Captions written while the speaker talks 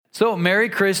So Merry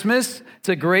Christmas. It's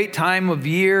a great time of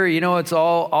year. It's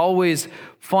always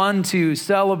fun to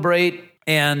celebrate.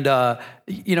 And,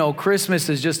 Christmas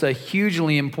is just a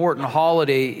hugely important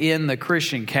holiday in the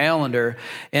Christian calendar.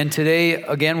 And today,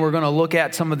 again, we're going to look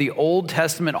at some of the Old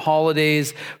Testament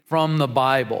holidays from the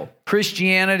Bible.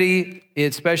 Christianity,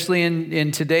 especially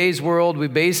in today's world,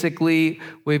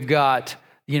 we've got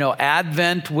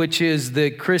Advent, which is the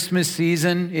Christmas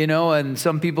season, and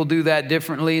some people do that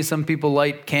differently. Some people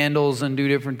light candles and do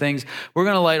different things. We're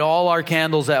going to light all our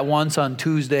candles at once on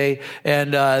Tuesday,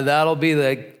 and that'll be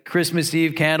the Christmas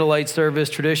Eve candlelight service,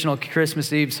 traditional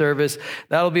Christmas Eve service.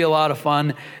 That'll be a lot of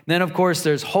fun. And then, of course,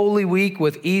 there's Holy Week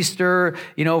with Easter,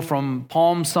 from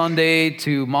Palm Sunday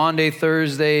to Maundy,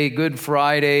 Thursday, Good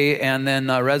Friday, and then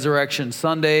Resurrection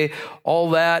Sunday.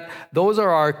 All that. Those are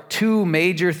our two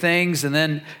major things. And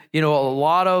then, a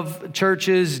lot of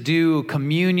churches do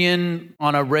communion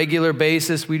on a regular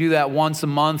basis. We do that once a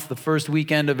month. The first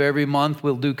weekend of every month,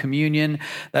 we'll do communion.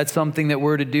 That's something that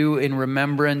we're to do in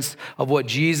remembrance of what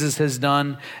Jesus has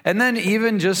done. And then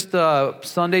even just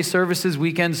Sunday services,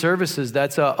 weekend services,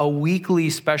 that's a weekly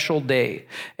special day.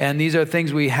 And these are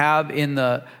things we have in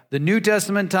the New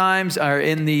Testament times, or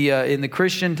in the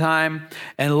Christian time.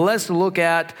 And let's look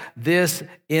at this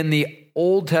in the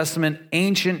Old Testament,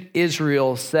 ancient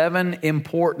Israel, 7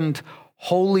 important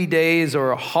holy days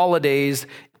or holidays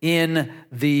in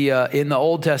the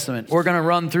Old Testament. We're going to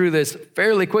run through this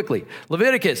fairly quickly.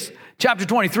 Leviticus chapter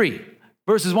 23.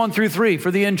 Verses 1 through 3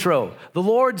 for the intro. The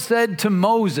Lord said to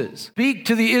Moses, "Speak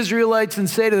to the Israelites and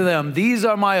say to them, these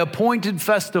are my appointed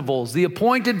festivals, the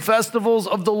appointed festivals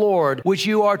of the Lord, which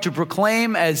you are to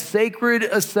proclaim as sacred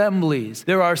assemblies.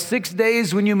 There are 6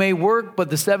 days when you may work,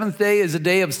 but the 7th day is a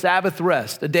day of Sabbath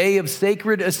rest, a day of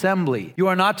sacred assembly. You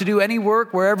are not to do any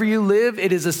work wherever you live.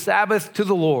 It is a Sabbath to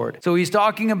the Lord." So he's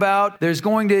talking about, he's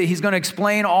going to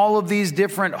explain all of these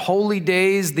different holy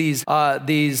days, these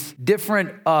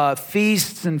different feasts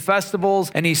and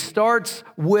festivals, and he starts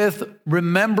with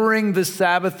remembering the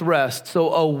Sabbath rest.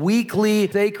 So a weekly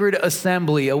sacred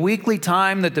assembly, a weekly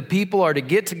time that the people are to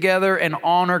get together and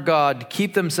honor God, to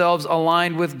keep themselves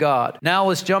aligned with God. Now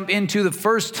let's jump into the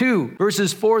first 2,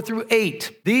 verses 4 through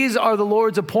 8. These are the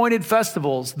Lord's appointed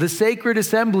festivals, the sacred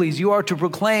assemblies you are to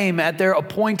proclaim at their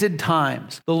appointed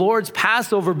times. The Lord's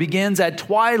Passover begins at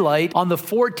twilight on the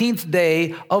 14th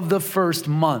day of the first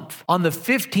month. On the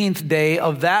 15th day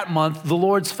of that month, the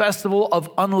Lord's festival of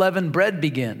unleavened bread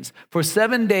begins. For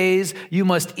 7 days you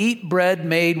must eat bread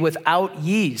made without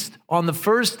yeast. On the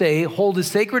first day, hold a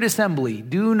sacred assembly.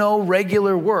 Do no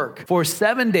regular work. For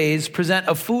 7 days, present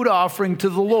a food offering to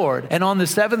the Lord. And on the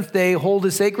 7th day, hold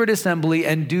a sacred assembly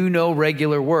and do no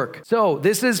regular work. So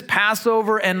this is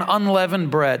Passover and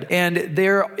unleavened bread. And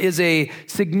there is a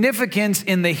significance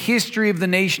in the history of the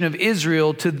nation of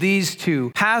Israel to these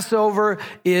two. Passover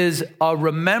is a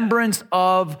remembrance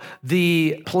of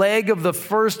the plague of the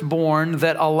firstborn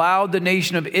that allowed the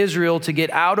nation of Israel to get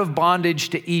out of bondage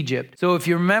to Egypt. So if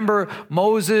you remember,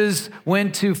 Moses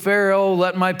went to Pharaoh,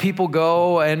 "Let my people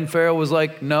go," and Pharaoh was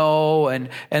like, "No," and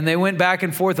they went back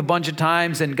and forth a bunch of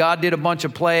times, and God did a bunch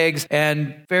of plagues,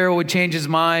 and Pharaoh would change his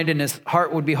mind, and his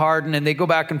heart would be hardened, and they go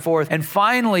back and forth. And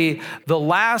finally, the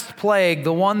last plague,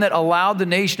 the one that allowed the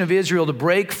nation of Israel to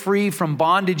break free from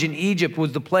bondage in Egypt,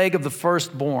 was the plague of the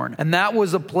firstborn. And that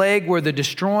was a plague where the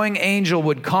destroying angel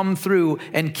would come through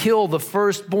and kill the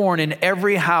firstborn in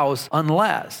every house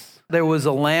unless there was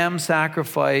a lamb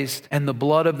sacrificed and the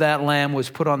blood of that lamb was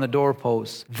put on the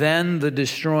doorposts. Then the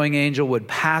destroying angel would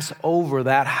pass over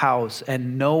that house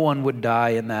and no one would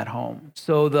die in that home.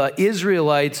 So the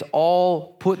Israelites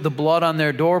all put the blood on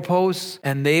their doorposts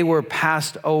and they were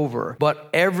passed over. But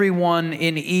everyone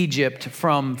in Egypt,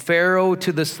 from Pharaoh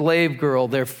to the slave girl,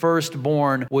 their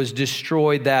firstborn was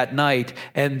destroyed that night.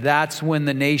 And that's when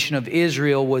the nation of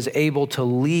Israel was able to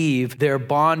leave their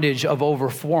bondage of over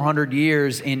 400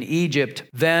 years in Egypt.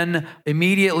 Then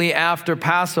immediately after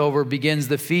Passover begins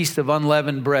the Feast of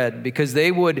Unleavened Bread, because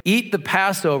they would eat the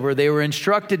Passover. They were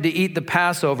instructed to eat the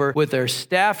Passover with their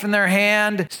staff in their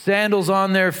hand, sandals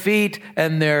on their feet,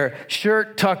 and their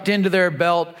shirt tucked into their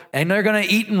belt, and they're going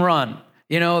to eat and run.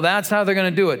 That's how they're going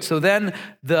to do it. So then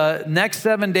the next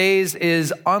 7 days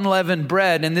is unleavened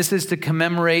bread, and this is to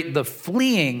commemorate the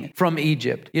fleeing from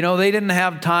Egypt. They didn't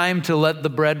have time to let the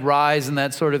bread rise and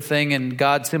that sort of thing, and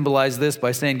God symbolized this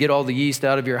by saying, get all the yeast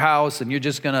out of your house, and you're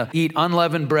just going to eat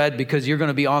unleavened bread because you're going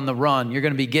to be on the run. You're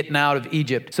going to be getting out of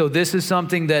Egypt. So this is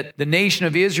something that the nation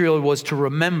of Israel was to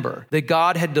remember, that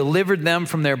God had delivered them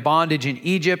from their bondage in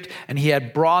Egypt, and he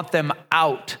had brought them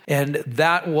out, and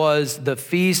that was the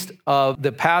feast of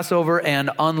the Passover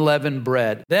and unleavened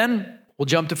bread. Then We'll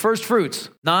jump to first fruits,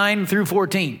 9 through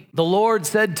 14. The Lord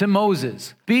said to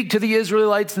Moses, "Speak to the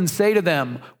Israelites and say to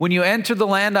them, when you enter the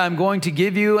land I'm going to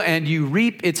give you and you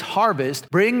reap its harvest,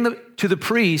 bring to the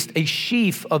priest a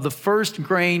sheaf of the first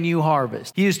grain you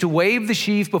harvest. He is to wave the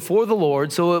sheaf before the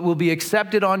Lord so it will be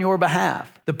accepted on your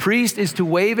behalf. The priest is to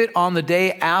wave it on the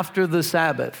day after the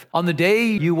Sabbath. On the day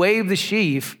you wave the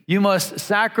sheaf, you must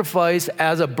sacrifice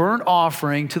as a burnt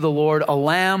offering to the Lord a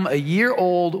lamb a year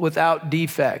old without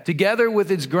defect, together with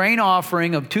its grain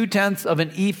offering of 2/10 of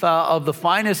an ephah of the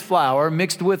finest flour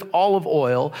mixed with olive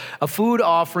oil, a food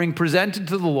offering presented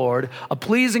to the Lord, a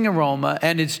pleasing aroma,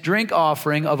 and its drink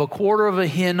offering of a quarter of a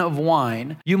hin of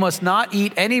wine. You must not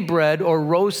eat any bread or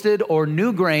roasted or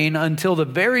new grain until the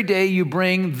very day you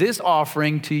bring this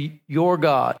offering to your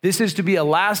God. This is to be a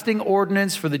lasting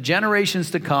ordinance for the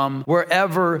generations to come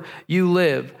wherever you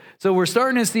live." So we're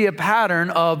starting to see a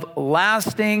pattern of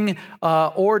lasting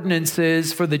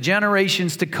ordinances for the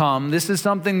generations to come. This is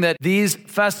something that these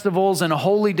festivals and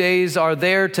holy days are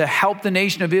there to help the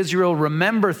nation of Israel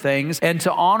remember things and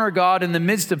to honor God in the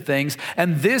midst of things.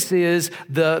 And this is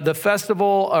the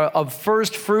festival of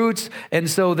first fruits. And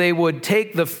so they would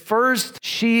take the first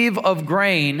sheaf of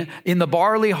grain in the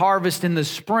barley harvest in the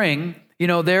spring. You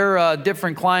know, they're a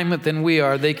different climate than we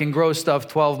are. They can grow stuff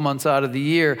 12 months out of the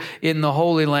year in the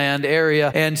Holy Land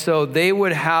area. And so they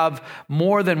would have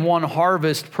more than one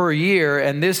harvest per year.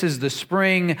 And this is the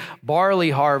spring barley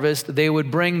harvest. They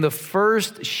would bring the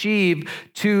first sheaf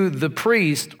to the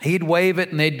priest. He'd wave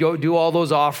it and they'd go do all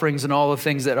those offerings and all the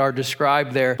things that are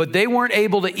described there. But they weren't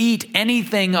able to eat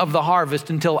anything of the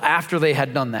harvest until after they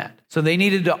had done that. So they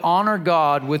needed to honor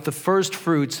God with the first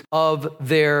fruits of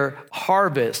their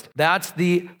harvest. That's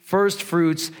the first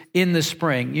fruits in the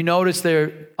spring. You notice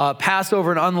their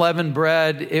Passover and unleavened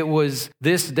bread, it was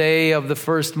this day of the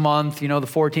first month, you know, the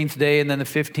 14th day and then the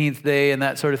 15th day and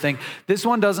that sort of thing. This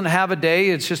one doesn't have a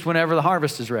day. It's just whenever the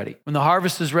harvest is ready. When the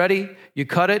harvest is ready, you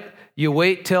cut it, you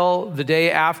wait till the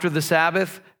day after the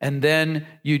Sabbath, and then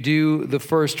you do the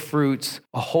first fruits,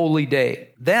 a holy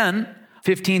day. Then,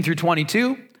 15 through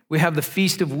 22, we have the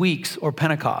Feast of Weeks, or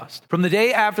Pentecost. From the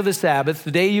day after the Sabbath,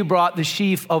 the day you brought the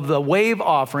sheaf of the wave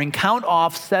offering, count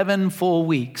off 7 full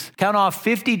weeks. Count off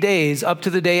 50 days up to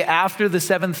the day after the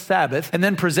 7th Sabbath, and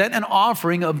then present an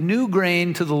offering of new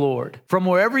grain to the Lord. From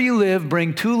wherever you live,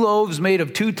 bring 2 loaves made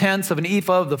of 2/10 of an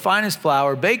ephah of the finest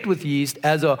flour, baked with yeast,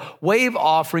 as a wave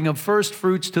offering of first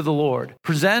fruits to the Lord.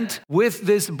 Present with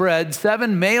this bread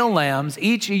 7 male lambs,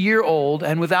 each a year old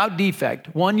and without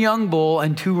defect, 1 young bull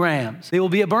and 2 rams. They will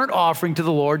be a burnt offering to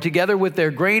the Lord, together with their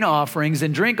grain offerings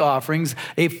and drink offerings,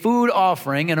 a food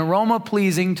offering, an aroma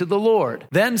pleasing to the Lord.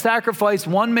 Then sacrifice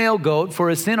 1 male goat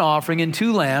for a sin offering and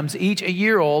 2 lambs, each a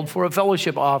year old, for a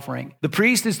fellowship offering. The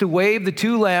priest is to wave the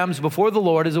 2 lambs before the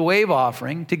Lord as a wave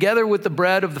offering, together with the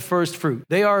bread of the first fruit.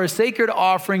 They are a sacred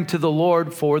offering to the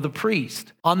Lord for the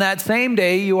priest. On that same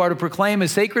day, you are to proclaim a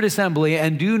sacred assembly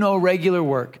and do no regular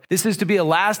work. This is to be a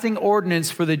lasting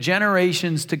ordinance for the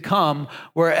generations to come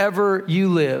wherever you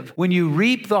live. When you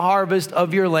reap the harvest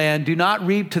of your land, do not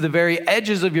reap to the very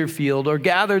edges of your field or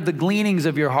gather the gleanings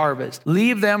of your harvest.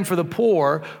 Leave them for the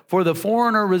poor, for the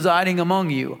foreigner residing among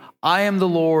you. I am the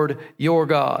Lord your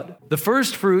God. The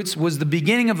first fruits was the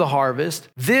beginning of the harvest.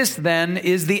 This then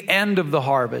is the end of the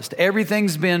harvest.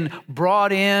 Everything's been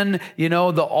brought in, you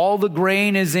know, all the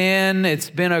grain is in.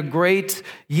 It's been a great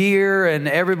year and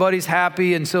everybody's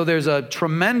happy. And so there's a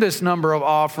tremendous number of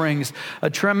offerings,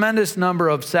 a tremendous number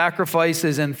of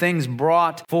sacrifices and things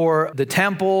brought for the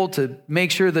temple to make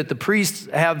sure that the priests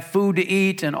have food to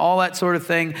eat and all that sort of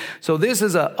thing. So this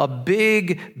is a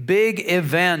big, big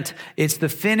event. It's the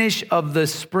finish of the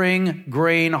spring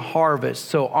grain harvest.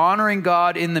 So honoring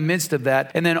God in the midst of that,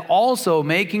 and then also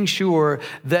making sure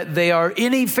that they are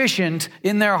inefficient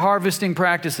in their harvesting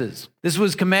practices. This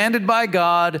was commanded by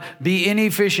God, be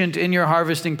inefficient in your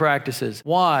harvesting practices.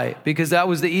 Why? Because that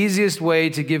was the easiest way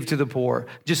to give to the poor.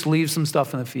 Just leave some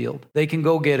stuff in the field. They can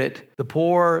go get it. The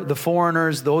poor, the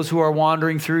foreigners, those who are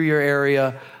wandering through your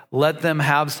area, let them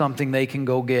have something they can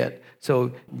go get.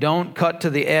 So don't cut to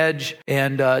the edge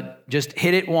and just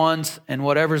hit it once, and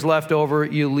whatever's left over,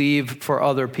 you leave for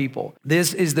other people.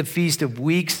 This is the Feast of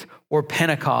Weeks, or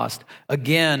Pentecost.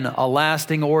 Again, a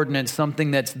lasting ordinance,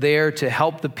 something that's there to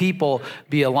help the people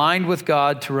be aligned with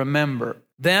God, to remember.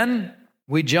 Then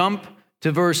we jump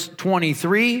to verse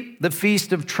 23, the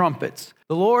Feast of Trumpets.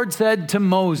 The Lord said to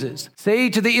Moses, say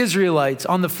to the Israelites,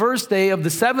 on the first day of the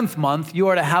 7th month, you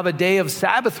are to have a day of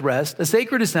Sabbath rest, a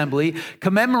sacred assembly,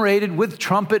 commemorated with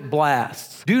trumpet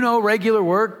blasts. Do no regular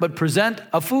work, but present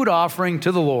a food offering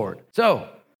to the Lord. So,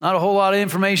 not a whole lot of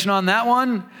information on that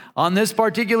one. On this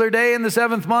particular day in the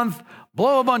 7th month,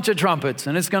 blow a bunch of trumpets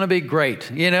and it's going to be great.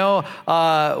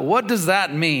 What does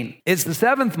that mean? It's the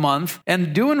seventh month,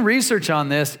 and doing research on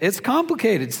this, it's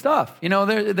complicated stuff.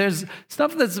 There's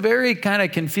stuff that's very kind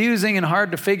of confusing and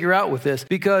hard to figure out with this,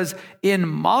 because in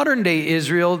modern day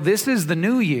Israel, this is the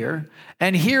new year.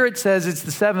 And here it says it's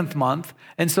the seventh month.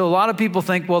 And so a lot of people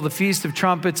think, well, the Feast of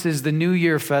Trumpets is the New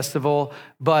Year festival.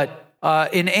 But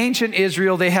in ancient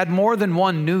Israel, they had more than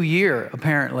one new year,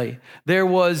 apparently. There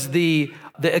was the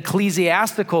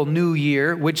ecclesiastical new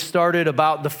year, which started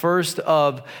about the 1st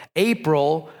of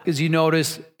April. As you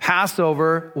notice,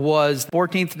 Passover was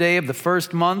 14th day of the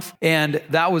first month, and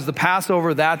that was the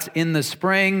Passover. That's in the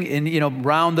spring,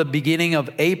 around the beginning of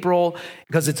April,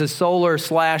 because it's a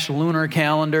solar/lunar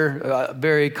calendar,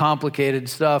 very complicated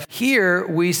stuff. Here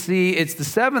we see it's the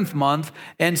seventh month,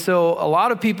 and so a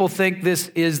lot of people think this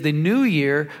is the new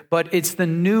year, but it's the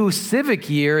new civic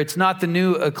year. It's not the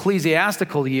new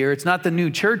ecclesiastical year. It's not the new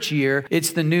church year.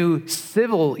 It's the new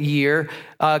civil year.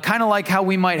 Kind of like how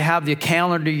we might have the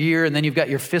calendar year and then you've got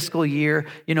your fiscal year.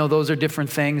 Those are different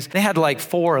things. They had like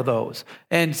 4 of those.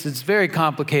 And it's very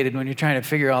complicated when you're trying to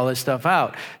figure all this stuff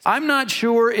out. I'm not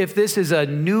sure if this is a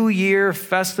New Year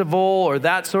festival or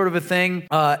that sort of a thing.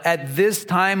 At this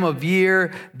time of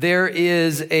year, there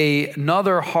is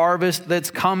another harvest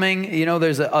that's coming.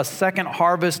 There's a second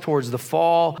harvest towards the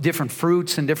fall, different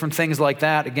fruits and different things like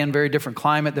that. Again, very different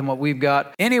climate than what we've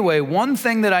got. Anyway, one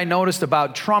thing that I noticed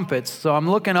about trumpets, so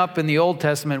I'm looking up in the Old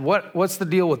Testament, what's the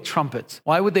deal with trumpets?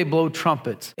 Why would they blow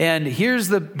trumpets? And here's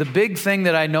the big thing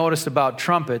that I noticed about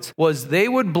trumpets was they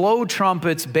would blow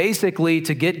trumpets basically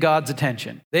to get God's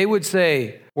attention. They would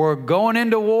say, we're going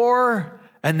into war,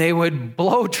 and they would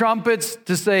blow trumpets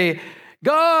to say,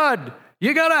 God,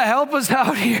 you got to help us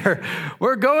out here.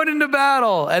 We're going into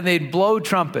battle. And they'd blow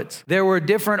trumpets. There were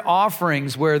different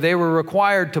offerings where they were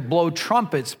required to blow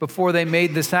trumpets before they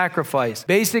made the sacrifice.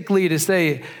 Basically to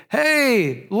say,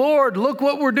 hey, Lord, look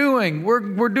what we're doing.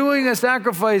 We're doing a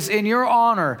sacrifice in your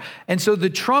honor. And so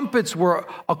the trumpets were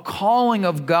a calling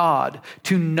of God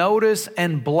to notice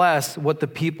and bless what the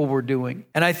people were doing.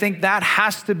 And I think that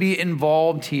has to be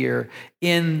involved here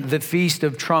in the Feast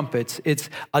of Trumpets. It's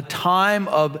a time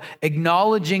of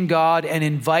acknowledging God and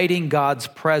inviting God's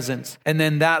presence. And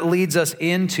then that leads us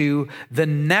into the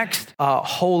next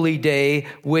holy day,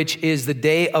 which is the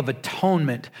Day of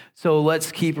Atonement. So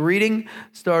let's keep reading,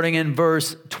 starting in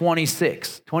verse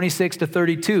 26 to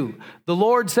 32. The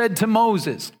Lord said to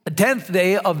Moses, the 10th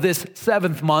day of this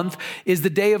 7th month is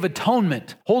the Day of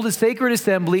Atonement. Hold a sacred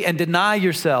assembly and deny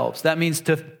yourselves. That means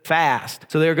to fast.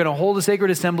 So they're going to hold a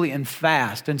sacred assembly and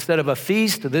fast. Instead of a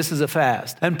feast, this is a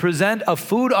fast. And present a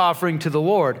food offering to the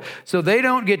Lord. So they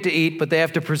don't get to eat, but they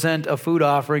have to present a food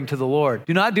offering to the Lord.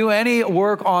 Do not do any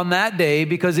work on that day,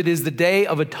 because it is the Day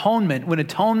of Atonement, when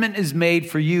atonement is made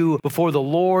for you before the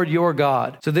Lord your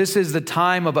God. So this is the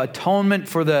time of atonement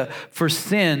for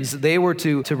sins. They were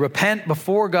to repent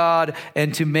before God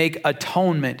and to make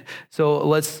atonement. So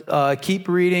let's keep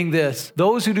reading this.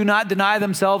 Those who do not deny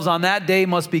themselves on that day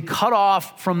must be cut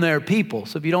off from their people.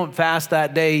 So if you don't fast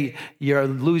that day, you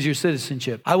lose your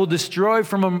citizenship. I will destroy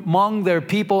from among their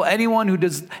people anyone who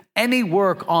does any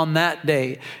work on that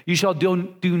day. You shall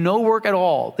do no work at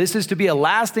all. This is to be a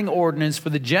lasting ordinance for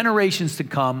the generations to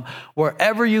come,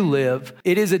 wherever you live.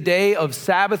 It is a day of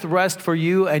Sabbath rest for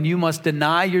you, and you must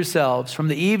deny yourselves. From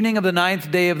the evening of the 9th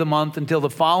day of the month until the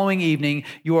following evening,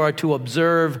 you are to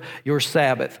observe your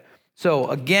Sabbath.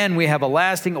 So again, we have a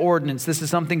lasting ordinance. This is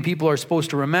something people are supposed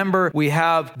to remember. We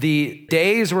have the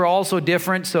days were also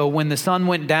different. So when the sun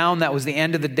went down, that was the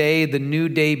end of the day. The new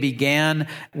day began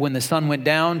when the sun went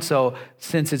down. So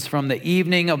since it's from the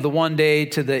evening of the one day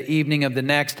to the evening of the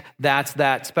next, that's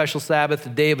that special Sabbath, the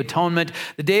Day of Atonement.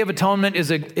 The Day of Atonement is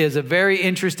a very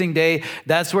interesting day.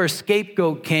 That's where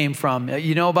scapegoat came from.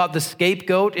 You know about the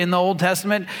scapegoat in the Old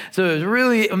Testament? So it was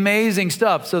really amazing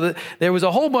stuff. So there was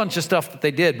a whole bunch of stuff that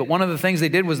they did, but one of the things they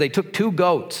did was they took 2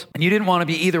 goats, and you didn't want to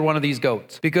be either one of these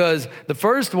goats, because the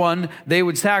first one they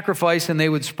would sacrifice and they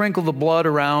would sprinkle the blood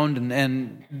around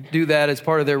and do that as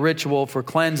part of their ritual for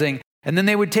cleansing. And then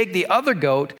they would take the other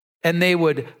goat and they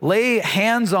would lay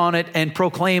hands on it and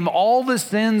proclaim all the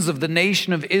sins of the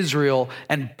nation of Israel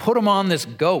and put them on this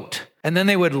goat. And then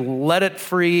they would let it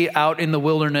free out in the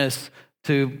wilderness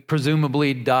to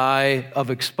presumably die of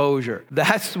exposure.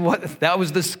 That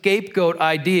was the scapegoat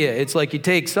idea. It's like you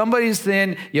take somebody's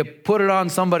sin, you put it on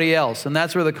somebody else. And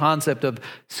that's where the concept of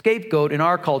scapegoat in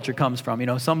our culture comes from.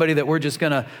 Somebody that we're just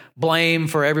going to blame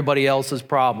for everybody else's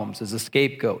problems as a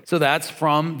scapegoat. So that's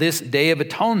from this Day of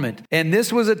Atonement. And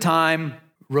this was a time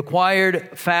required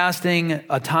fasting,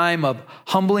 a time of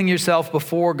humbling yourself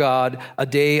before God, a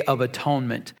day of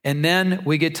atonement. And then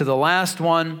we get to the last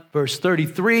one, verse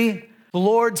 33. The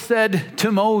Lord said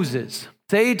to Moses,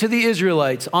 say to the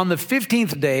Israelites, on the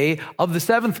 15th day of the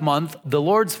 7th month, the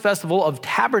Lord's festival of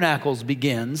tabernacles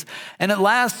begins, and it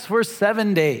lasts for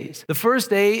 7 days. The first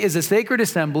day is a sacred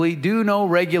assembly. Do no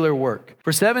regular work.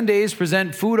 For 7 days,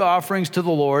 present food offerings to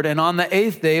the Lord, and on the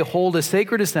 8th day, hold a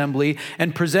sacred assembly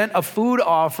and present a food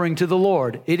offering to the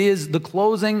Lord. It is the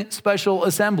closing special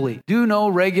assembly. Do no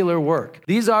regular work.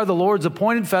 These are the Lord's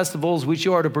appointed festivals, which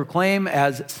you are to proclaim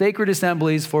as sacred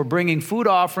assemblies for bringing food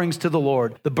offerings to the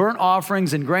Lord. The burnt offerings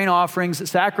and grain offerings,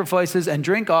 sacrifices and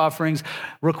drink offerings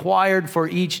required for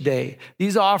each day.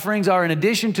 These offerings are in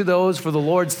addition to those for the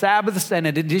Lord's Sabbaths and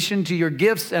in addition to your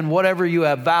gifts and whatever you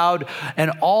have vowed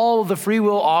and all the free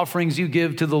will offerings you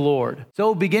give to the Lord.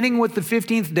 So beginning with the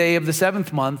 15th day of the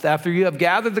 7th month, after you have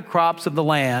gathered the crops of the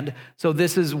land, so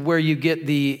this is where you get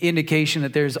the indication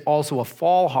that there's also a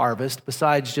fall harvest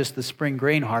besides just the spring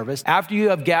grain harvest. After you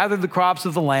have gathered the crops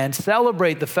of the land,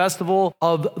 celebrate the festival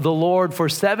of the Lord for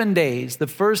 7 days. The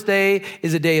first day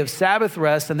is a day of Sabbath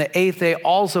rest, and the 8th day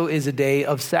also is a day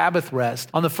of Sabbath rest.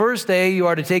 On the first day, you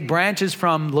are to take branches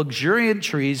from luxuriant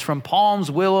trees, from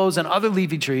palms, willows, and other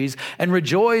leafy trees, and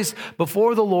rejoice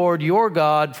before the Lord your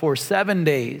God for 7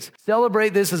 days. Celebrate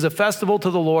this as a festival to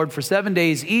the Lord for 7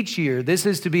 days each year. This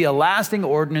is to be a lasting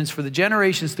ordinance for the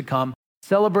generations to come.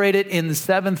 Celebrate it in the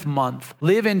 7th month.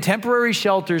 Live in temporary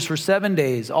shelters for 7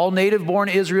 days. All native-born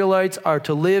Israelites are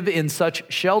to live in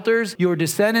such shelters. Your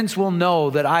descendants will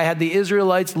know that I had the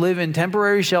Israelites live in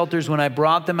temporary shelters when I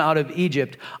brought them out of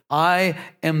Egypt. I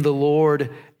am the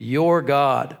Lord your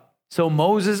God. So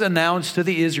Moses announced to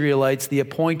the Israelites the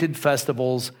appointed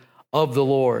festivals of the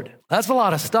Lord. That's a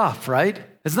lot of stuff, right?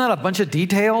 Isn't that a bunch of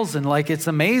details? And it's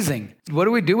amazing. What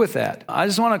do we do with that? I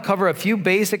just want to cover a few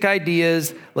basic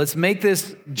ideas. Let's make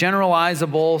this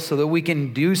generalizable so that we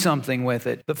can do something with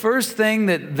it. The first thing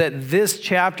that this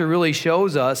chapter really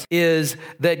shows us is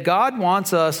that God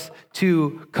wants us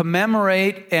to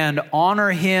commemorate and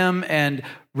honor Him and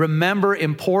remember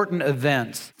important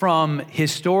events, from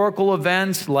historical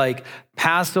events like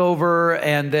Passover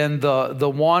and then the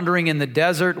wandering in the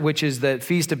desert, which is the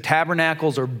Feast of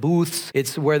Tabernacles or booths.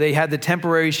 It's where they had the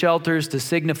temporary shelters to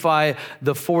signify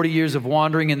the 40 years of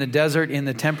wandering in the desert in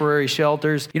the temporary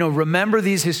shelters. Remember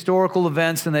these historical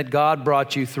events and that God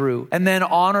brought you through. And then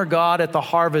honor God at the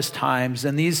harvest times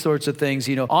and these sorts of things.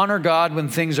 Honor God when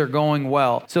things are going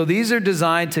well. So these are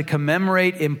designed to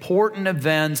commemorate important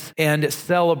events and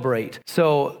celebrate.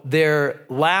 So they're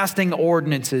lasting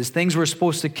ordinances, things we're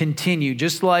supposed to continue.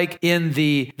 Just like in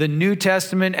the New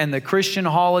Testament and the Christian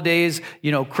holidays,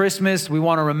 Christmas, we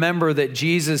want to remember that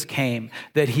Jesus came,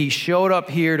 that He showed up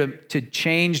here to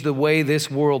change the way this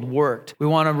world worked. We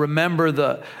want to remember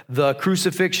the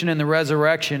crucifixion and the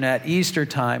resurrection at Easter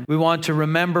time. We want to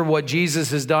remember what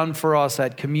Jesus has done for us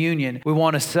at communion. We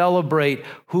want to celebrate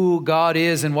who God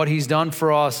is and what He's done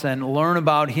for us and learn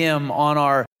about Him on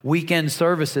our weekend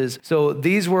services. So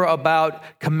these were about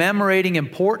commemorating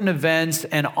important events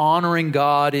and honoring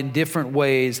God in different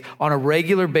ways on a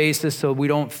regular basis so we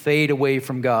don't fade away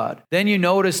from God. Then you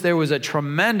notice there was a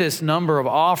tremendous number of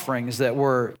offerings that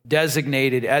were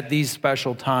designated at these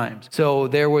special times. So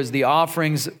there was the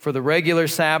offerings for the regular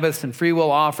Sabbaths and free will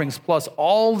offerings, plus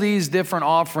all these different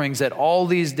offerings at all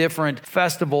these different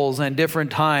festivals and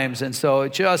different times. And so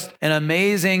it's just an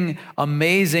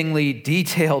amazingly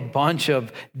detailed bunch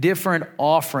of different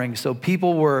offerings. So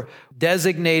people were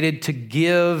designated to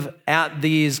give at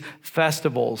these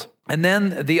festivals. And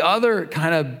then the other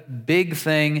kind of big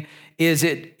thing is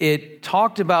it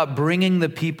talked about bringing the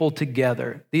people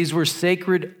together. These were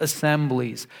sacred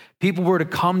assemblies. People were to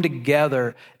come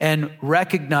together and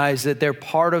recognize that they're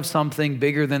part of something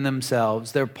bigger than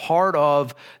themselves. They're part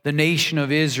of the nation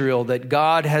of Israel that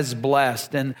God has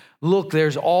blessed. And look,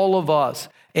 there's all of us.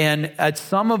 And at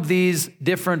some of these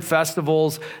different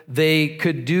festivals, they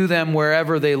could do them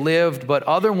wherever they lived, but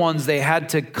other ones, they had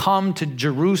to come to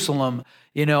Jerusalem.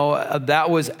 That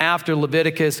was after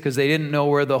Leviticus because they didn't know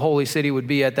where the holy city would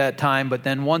be at that time. But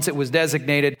then once it was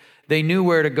designated, they knew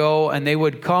where to go, and they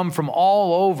would come from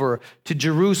all over to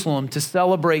Jerusalem to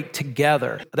celebrate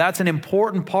together. That's an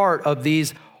important part of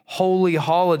these holy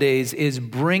holidays, is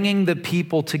bringing the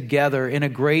people together in a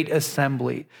great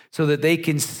assembly so that they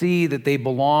can see that they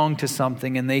belong to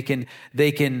something and they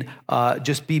can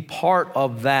just be part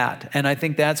of that. And I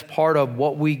think that's part of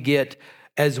what we get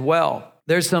as well.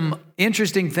 There's some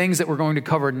interesting things that we're going to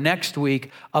cover next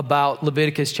week about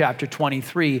Leviticus chapter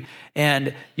 23.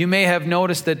 And you may have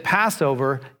noticed that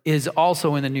Passover is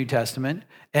also in the New Testament.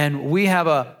 And we have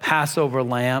a Passover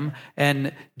lamb,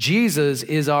 and Jesus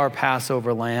is our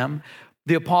Passover lamb.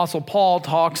 The Apostle Paul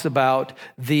talks about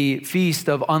the Feast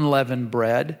of Unleavened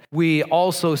Bread. We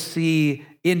also see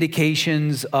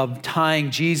indications of tying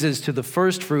Jesus to the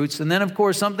first fruits. And then, of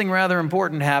course, something rather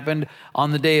important happened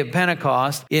on the day of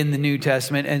Pentecost in the New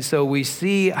Testament. And so we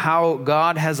see how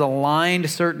God has aligned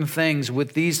certain things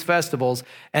with these festivals.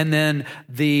 And then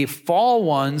the fall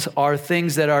ones are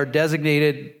things that are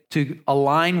designated to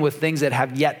align with things that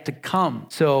have yet to come.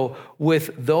 So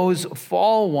with those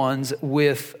fall ones,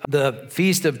 with the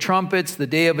Feast of Trumpets, the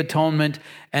Day of Atonement,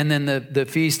 and then the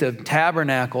Feast of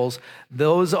Tabernacles,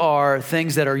 those are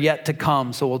things that are yet to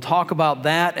come. So we'll talk about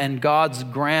that and God's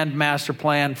grand master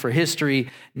plan for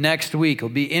history next week. It'll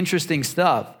be interesting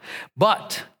stuff.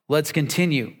 But let's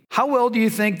continue. How well do you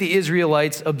think the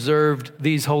Israelites observed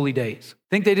these holy days?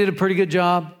 Think they did a pretty good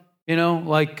job? You know,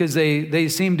 because they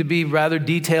seem to be rather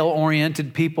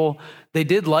detail-oriented people. They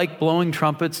did like blowing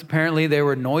trumpets. Apparently, they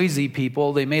were noisy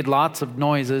people. They made lots of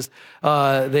noises.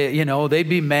 They'd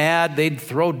be mad. They'd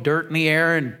throw dirt in the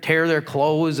air and tear their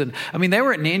clothes. And I mean, they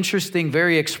were an interesting,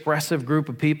 very expressive group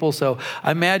of people. So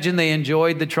I imagine they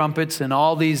enjoyed the trumpets and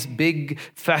all these big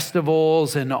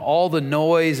festivals and all the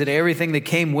noise and everything that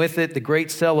came with it, the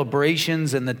great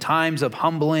celebrations and the times of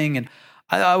humbling. And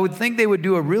I would think they would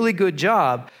do a really good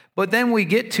job. But then we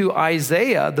get to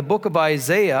Isaiah, the book of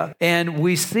Isaiah, and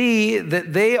we see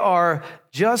that they are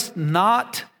just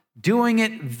not doing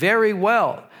it very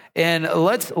well. And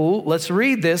let's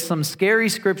read this, some scary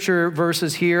scripture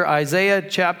verses here. Isaiah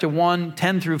chapter 1,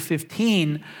 10 through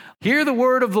 15. Hear the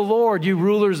word of the Lord, you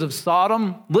rulers of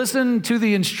Sodom. Listen to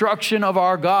the instruction of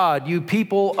our God, you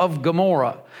people of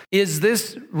Gomorrah. Is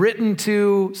this written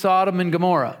to Sodom and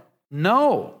Gomorrah?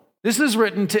 No, this is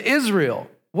written to Israel.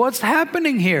 What's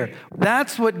happening here?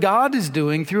 That's what God is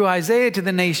doing through Isaiah to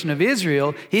the nation of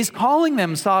Israel. He's calling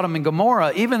them Sodom and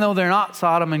Gomorrah, even though they're not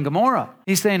Sodom and Gomorrah.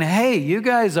 He's saying, hey, you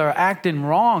guys are acting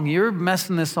wrong. You're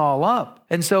messing this all up.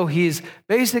 And so he's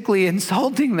basically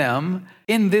insulting them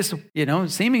in this,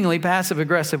 seemingly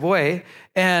passive-aggressive way.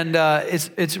 And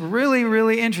it's really,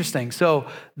 really interesting. So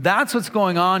that's what's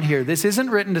going on here. This isn't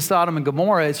written to Sodom and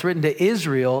Gomorrah. It's written to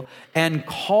Israel and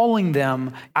calling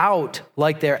them out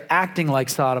like they're acting like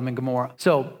Sodom and Gomorrah.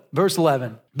 So verse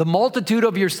 11, the multitude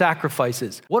of your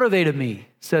sacrifices, what are they to me,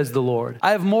 says the Lord?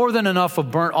 I have more than enough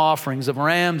of burnt offerings, of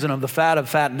rams, and of the fat of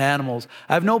fattened animals.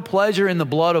 I have no pleasure in the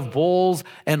blood of bulls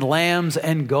and lambs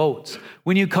and goats.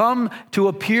 When you come to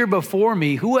appear before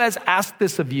me, who has asked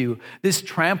this of you, this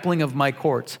trampling of my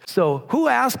courts? So who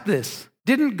asked this?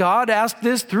 Didn't God ask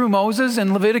this through Moses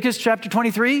in Leviticus chapter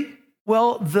 23?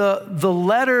 Well, the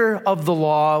letter of the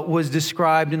law was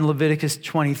described in Leviticus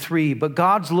 23, but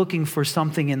God's looking for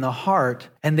something in the heart,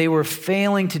 and they were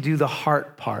failing to do the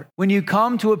heart part. When you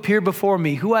come to appear before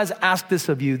me, who has asked this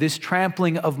of you, this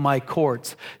trampling of my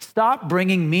courts? Stop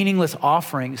bringing meaningless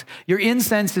offerings. Your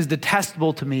incense is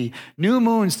detestable to me. New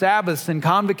moon, Sabbaths, and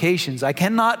convocations. I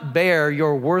cannot bear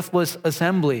your worthless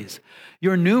assemblies.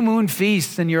 Your new moon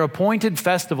feasts and your appointed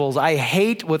festivals I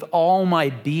hate with all my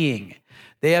being.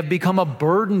 They have become a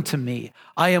burden to me.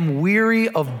 I am weary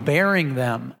of bearing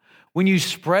them. When you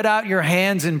spread out your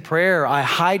hands in prayer, I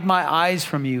hide my eyes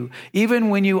from you. Even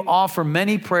when you offer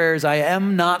many prayers, I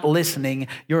am not listening.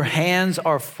 Your hands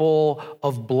are full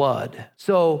of blood.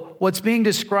 So what's being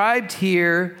described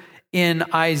here in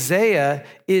Isaiah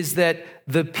is that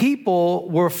the people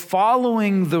were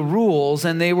following the rules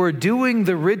and they were doing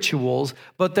the rituals,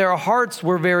 but their hearts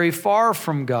were very far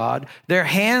from God. Their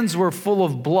hands were full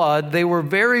of blood. They were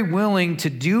very willing to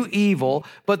do evil,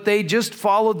 but they just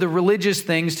followed the religious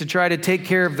things to try to take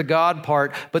care of the God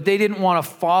part, but they didn't want to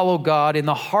follow God in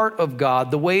the heart of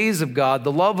God, the ways of God,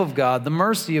 the love of God, the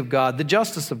mercy of God, the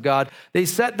justice of God. They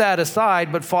set that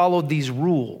aside, but followed these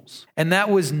rules. And that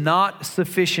was not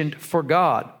sufficient for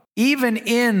God. Even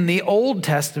in the Old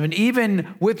Testament,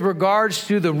 even with regards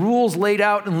to the rules laid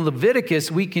out in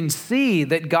Leviticus, we can see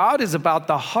that God is about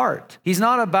the heart. He's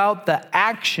not about the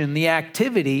action, the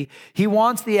activity. He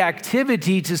wants the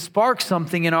activity to spark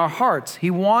something in our hearts. He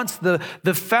wants the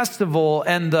festival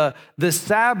and the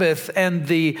Sabbath and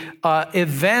the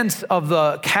events of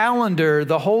the calendar,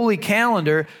 the holy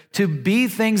calendar, to be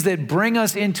things that bring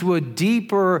us into a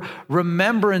deeper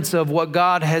remembrance of what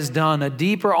God has done, a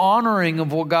deeper honoring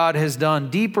of what God has done,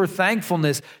 deeper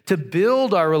thankfulness, to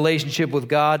build our relationship with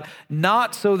God,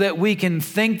 not so that we can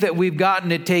think that we've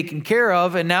gotten it taken care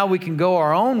of and now we can go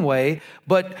our own way,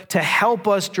 but to help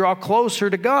us draw closer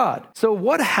to God. So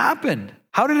what happened?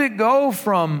 How did it go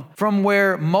from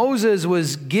where Moses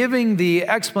was giving the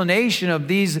explanation of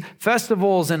these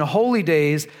festivals and holy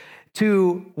days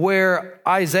to where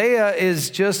Isaiah is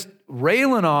just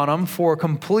railing on them for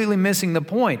completely missing the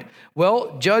point?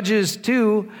 Well, Judges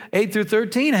 2, 8 through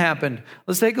 13 happened.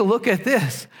 Let's take a look at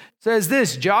this. It says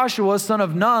this: Joshua, son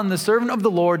of Nun, the servant of the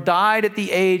Lord, died at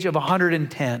the age of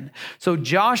 110. So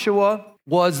Joshua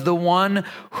was the one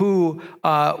who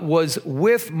was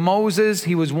with Moses.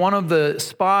 He was one of the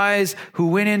spies who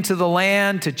went into the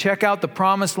land to check out the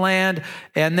promised land.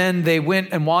 And then they went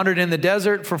and wandered in the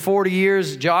desert for 40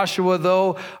 years. Joshua,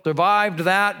 though, survived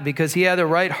that because he had a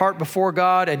right heart before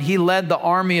God, and he led the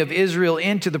army of Israel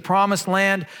into the promised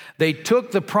land. They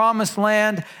took the promised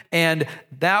land, and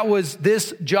that was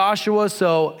this Joshua.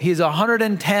 So he's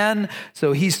 110.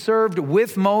 So he served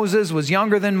with Moses, was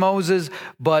younger than Moses,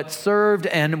 but served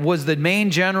and was the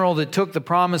main general that took the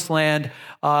promised land.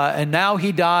 And now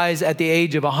he dies at the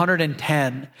age of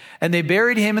 110. And they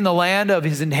buried him in the land of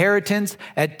his inheritance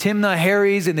at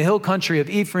Timnah-Heres in the hill country of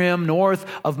Ephraim, north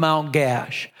of Mount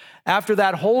Gash. After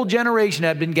that whole generation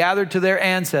had been gathered to their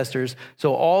ancestors,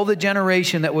 so all the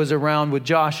generation that was around with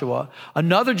Joshua,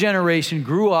 another generation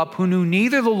grew up who knew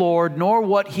neither the Lord nor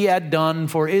what he had done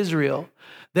for Israel.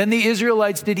 Then the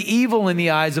Israelites did evil in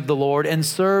the eyes of the Lord and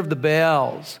served the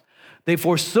Baals. They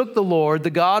forsook the Lord, the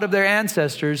God of their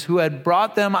ancestors, who had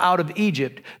brought them out of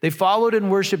Egypt. They followed and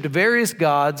worshiped various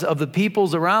gods of the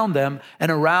peoples around them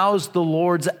and aroused the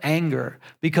Lord's anger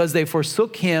because they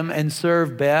forsook him and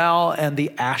served Baal and the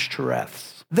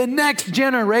Ashtoreths. The next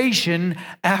generation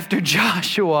after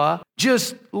Joshua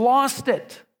just lost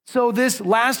it. So this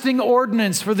lasting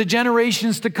ordinance for the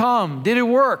generations to come, did it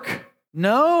work?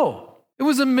 No. It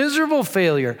was a miserable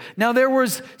failure. Now, there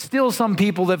was still some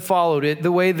people that followed it.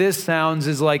 The way this sounds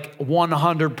is like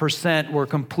 100% were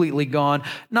completely gone.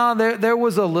 No, there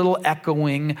was a little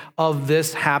echoing of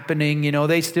this happening. You know,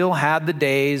 they still had the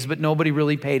days, but nobody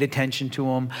really paid attention to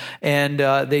them. And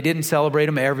they didn't celebrate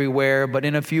them everywhere, but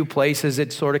in a few places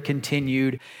it sort of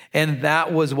continued. And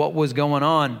that was what was going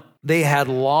on. They had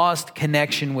lost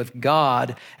connection with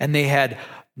God, and they had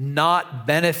not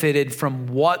benefited from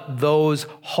what those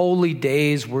holy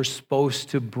days were supposed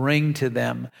to bring to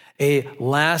them. A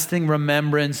lasting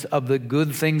remembrance of the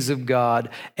good things of God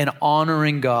and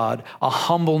honoring God, a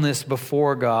humbleness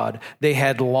before God. They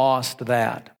had lost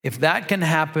that. If that can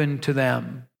happen to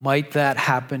them, might that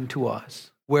happen to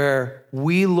us? Where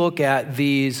we look at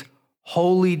these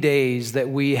holy days that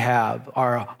we have,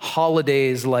 our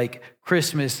holidays like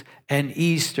Christmas and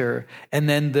Easter, and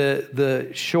then the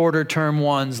shorter term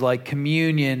ones like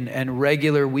communion and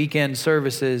regular weekend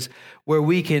services, where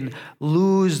we can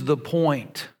lose the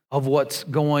point of what's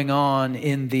going on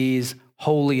in these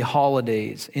holy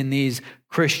holidays, in these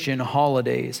Christian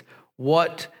holidays.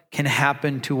 What can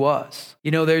happen to us?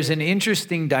 You know, there's an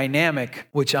interesting dynamic,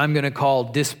 which I'm going to call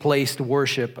displaced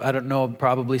worship. I don't know,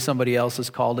 probably somebody else has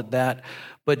called it that,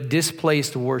 but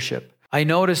displaced worship. I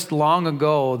noticed long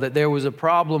ago that there was a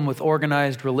problem with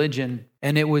organized religion,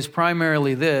 and it was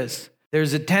primarily this.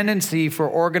 There's a tendency for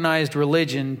organized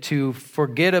religion to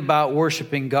forget about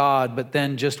worshiping God, but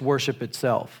then just worship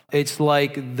itself. It's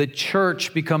like the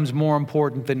church becomes more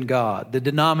important than God. The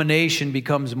denomination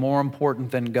becomes more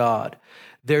important than God.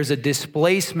 There's a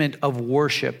displacement of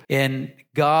worship, and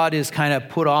God is kind of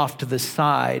put off to the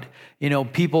side. You know,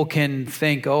 people can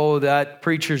think, oh, that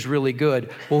preacher's really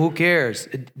good. Well, who cares?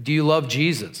 Do you love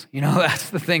Jesus? You know,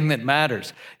 that's the thing that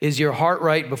matters. Is your heart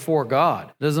right before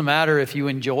God? It doesn't matter if you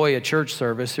enjoy a church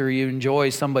service or you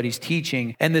enjoy somebody's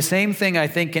teaching. And the same thing, I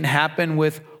think, can happen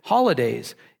with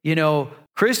holidays. You know,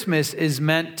 Christmas is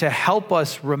meant to help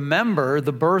us remember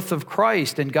the birth of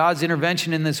Christ and God's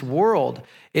intervention in this world.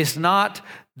 It's not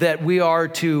that we are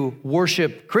to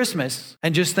worship Christmas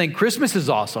and just think Christmas is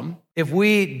awesome. If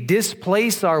we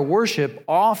displace our worship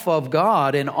off of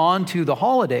God and onto the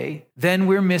holiday, then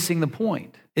we're missing the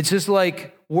point. It's just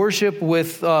like worship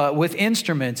with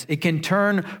instruments. It can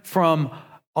turn from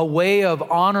a way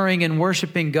of honoring and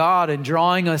worshiping God and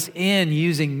drawing us in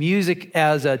using music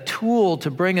as a tool to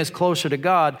bring us closer to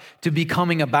God to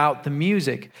becoming about the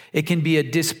music. It can be a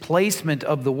displacement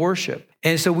of the worship.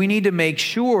 And so we need to make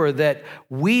sure that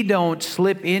we don't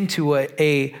slip into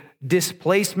a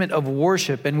displacement of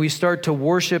worship and we start to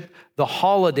worship the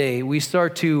holiday. We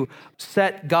start to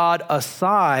set God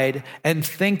aside and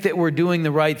think that we're doing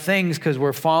the right things because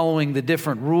we're following the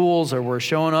different rules or we're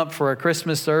showing up for a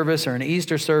Christmas service or an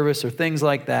Easter service or things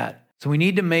like that. So we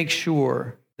need to make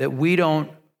sure that we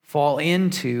don't fall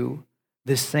into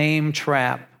the same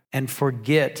trap and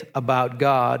forget about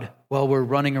God while we're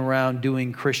running around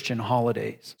doing Christian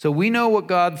holidays. So we know what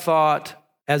God thought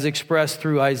as expressed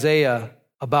through Isaiah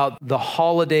about the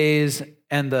holidays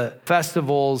and the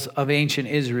festivals of ancient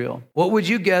Israel. What would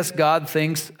you guess God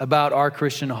thinks about our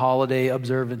Christian holiday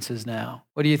observances now?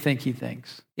 What do you think he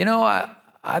thinks?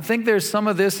 I think there's some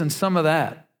of this and some of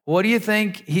that. What do you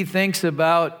think he thinks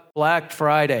about Black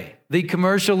Friday? The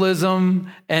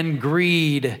commercialism and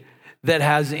greed that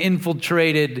has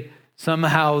infiltrated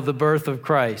somehow the birth of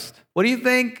Christ. What do you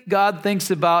think God thinks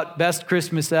about Best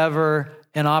Christmas Ever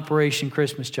and Operation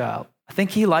Christmas Child? I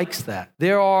think he likes that.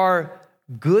 There are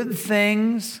good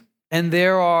things and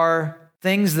there are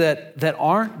things that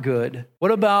aren't good.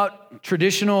 What about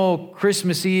traditional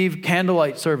Christmas Eve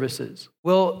candlelight services?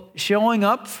 Well, showing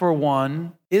up for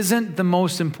one isn't the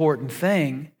most important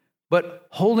thing, but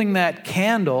holding that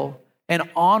candle and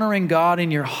honoring God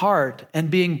in your heart and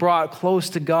being brought close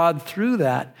to God through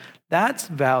that, that's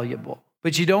valuable.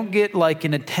 But you don't get like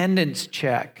an attendance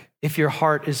check if your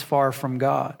heart is far from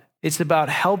God. It's about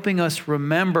helping us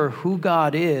remember who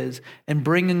God is and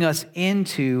bringing us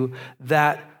into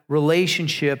that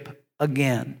relationship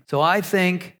again. So I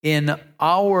think in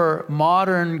our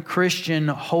modern Christian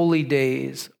holy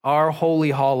days, our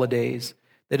holy holidays,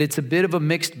 that it's a bit of a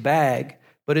mixed bag,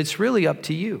 but it's really up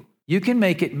to you. You can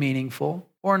make it meaningful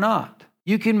or not.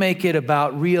 You can make it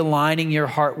about realigning your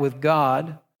heart with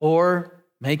God or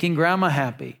making grandma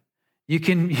happy. You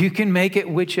can make it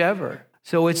whichever.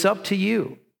 So it's up to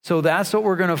you. So that's what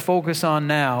we're going to focus on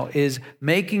now, is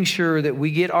making sure that we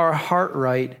get our heart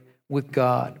right with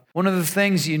God. One of the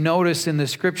things you notice in the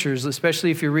scriptures,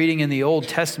 especially if you're reading in the Old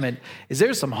Testament, is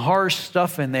there's some harsh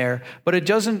stuff in there, but it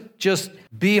doesn't just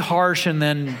be harsh and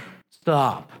then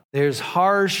stop. There's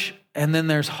harsh and then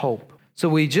there's hope. So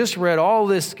we just read all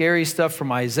this scary stuff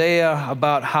from Isaiah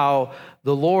about how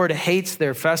the Lord hates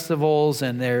their festivals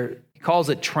and he calls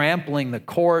it trampling the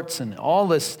courts and all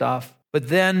this stuff. But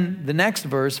then the next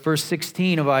verse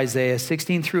 16 of Isaiah,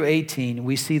 16 through 18,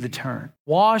 we see the turn.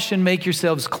 Wash and make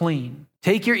yourselves clean.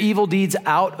 Take your evil deeds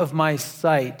out of my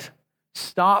sight.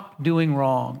 Stop doing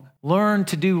wrong. Learn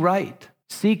to do right.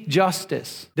 Seek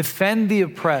justice. Defend the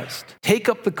oppressed. Take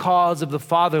up the cause of the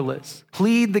fatherless.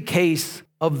 Plead the case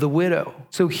of the widow.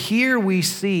 So here we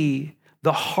see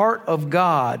the heart of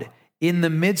God in the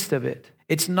midst of it.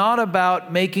 It's not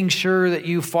about making sure that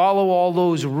you follow all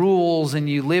those rules and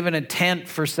you live in a tent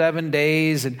for 7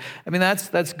 days. And I mean,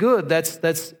 that's good.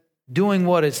 That's doing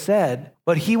what is said.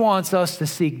 But he wants us to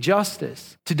seek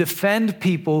justice, to defend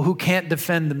people who can't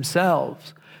defend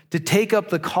themselves, to take up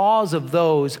the cause of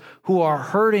those who are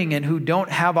hurting and who don't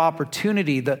have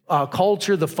opportunity. The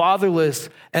culture, the fatherless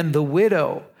and the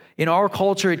widow. In our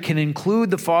culture, it can include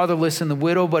the fatherless and the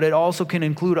widow, but it also can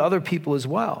include other people as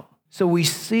well. So we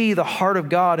see the heart of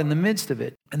God in the midst of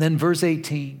it. And then verse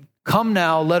 18, come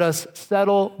now, let us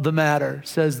settle the matter,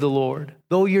 says the Lord.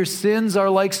 Though your sins are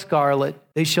like scarlet,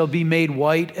 they shall be made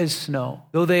white as snow.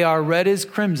 Though they are red as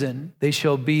crimson, they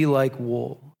shall be like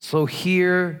wool. So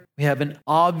here we have an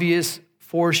obvious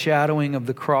foreshadowing of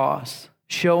the cross,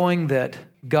 showing that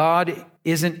God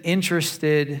isn't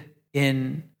interested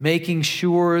in making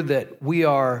sure that we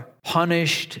are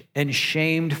punished and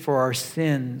shamed for our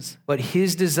sins, but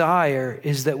his desire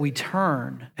is that we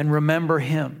turn and remember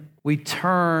him. We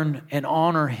turn and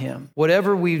honor him.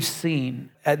 Whatever we've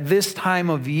seen at this time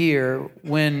of year,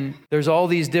 when there's all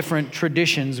these different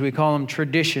traditions, we call them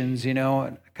traditions,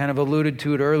 I kind of alluded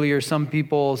to it earlier. Some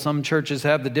churches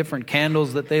have the different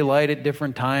candles that they light at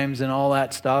different times and all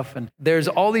that stuff. And there's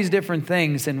all these different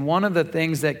things. And one of the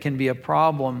things that can be a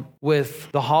problem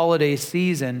with the holiday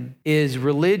season is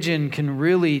religion can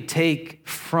really take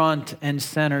front and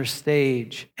center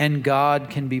stage, and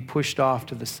God can be pushed off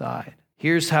to the side.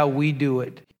 Here's how we do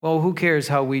it. Well, who cares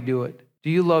how we do it?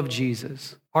 Do you love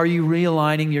Jesus? Are you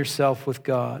realigning yourself with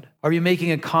God? Are you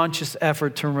making a conscious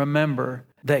effort to remember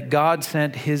that God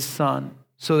sent his Son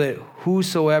so that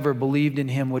whosoever believed in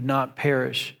him would not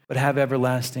perish, but have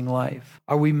everlasting life?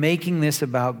 Are we making this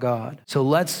about God? So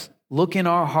let's look in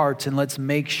our hearts and let's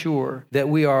make sure that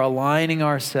we are aligning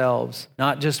ourselves,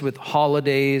 not just with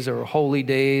holidays or holy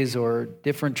days or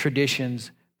different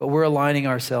traditions, but we're aligning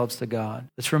ourselves to God.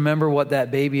 Let's remember what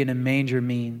that baby in a manger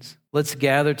means. Let's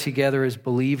gather together as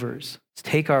believers. Let's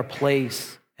take our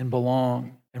place and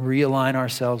belong and realign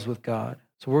ourselves with God.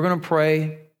 So we're going to pray.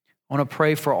 I want to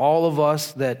pray for all of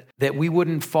us that we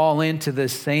wouldn't fall into the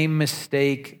same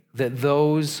mistake that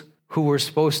those who were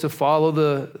supposed to follow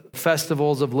the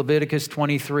festivals of Leviticus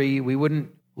 23, we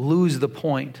wouldn't lose the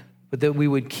point, but that we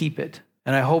would keep it.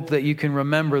 And I hope that you can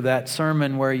remember that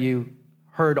sermon where you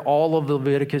heard all of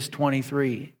Leviticus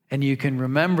 23, and you can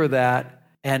remember that,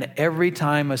 and every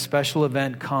time a special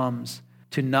event comes,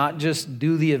 to not just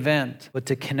do the event, but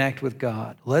to connect with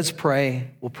God. Let's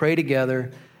pray. We'll pray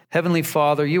together. Heavenly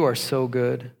Father, you are so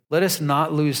good. Let us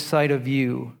not lose sight of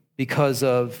you because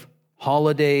of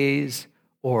holidays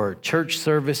or church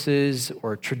services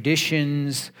or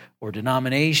traditions or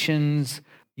denominations.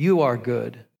 You are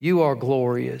good. You are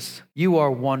glorious. You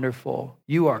are wonderful.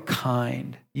 You are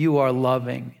kind. You are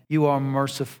loving. You are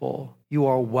merciful. You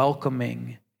are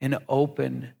welcoming and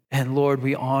open. And Lord,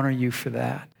 we honor you for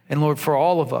that. And Lord, for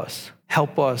all of us,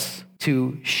 help us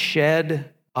to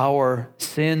shed our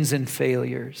sins and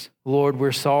failures. Lord,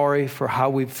 we're sorry for how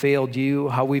we've failed you,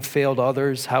 how we've failed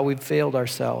others, how we've failed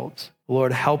ourselves.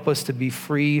 Lord, help us to be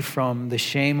free from the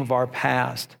shame of our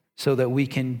past so that we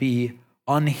can be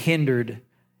unhindered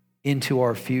into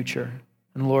our future.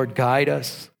 And Lord, guide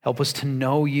us. Help us to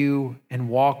know you and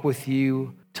walk with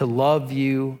you, to love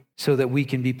you, so that we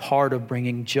can be part of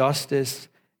bringing justice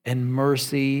and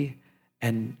mercy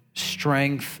and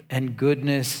strength and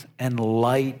goodness and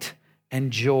light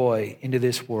and joy into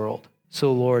this world.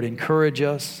 So Lord, encourage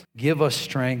us, give us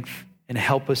strength, and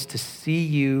help us to see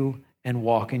you and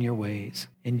walk in your ways.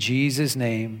 In Jesus'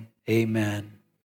 name, amen.